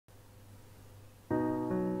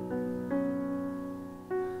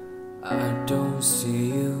I don't see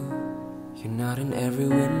you. You're not in every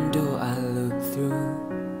window I look through.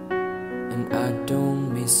 And I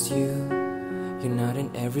don't miss you. You're not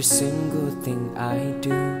in every single thing I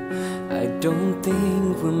do. I don't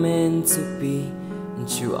think we're meant to be, and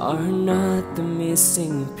you are not the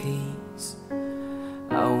missing piece.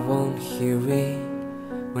 I won't hear it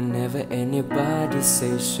whenever anybody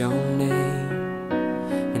says your name,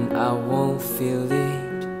 and I won't feel it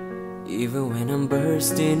even when I'm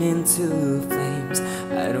bursting into flames.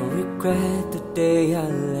 I don't regret the day I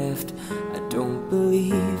left. I don't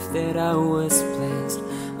believe that I was blessed.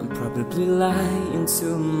 I'm probably lying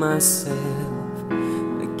to myself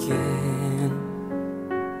again.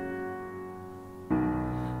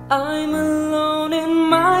 I'm alone in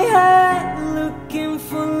my head, looking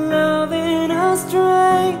for love in a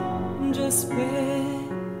stranger's bed.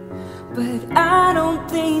 But I don't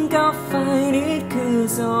think I'll find it,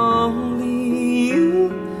 'cause only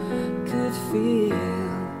you could fill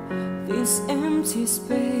this empty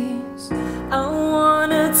space. I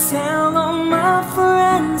wanna tell all my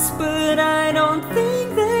friends, but I don't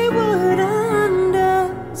think they would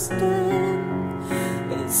understand.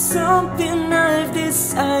 It's something I've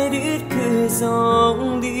decided, 'cause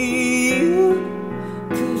only you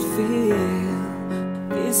could fill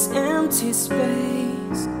this empty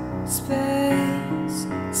space. Space,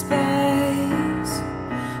 space,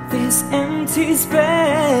 this empty space.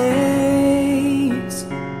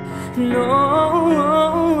 No.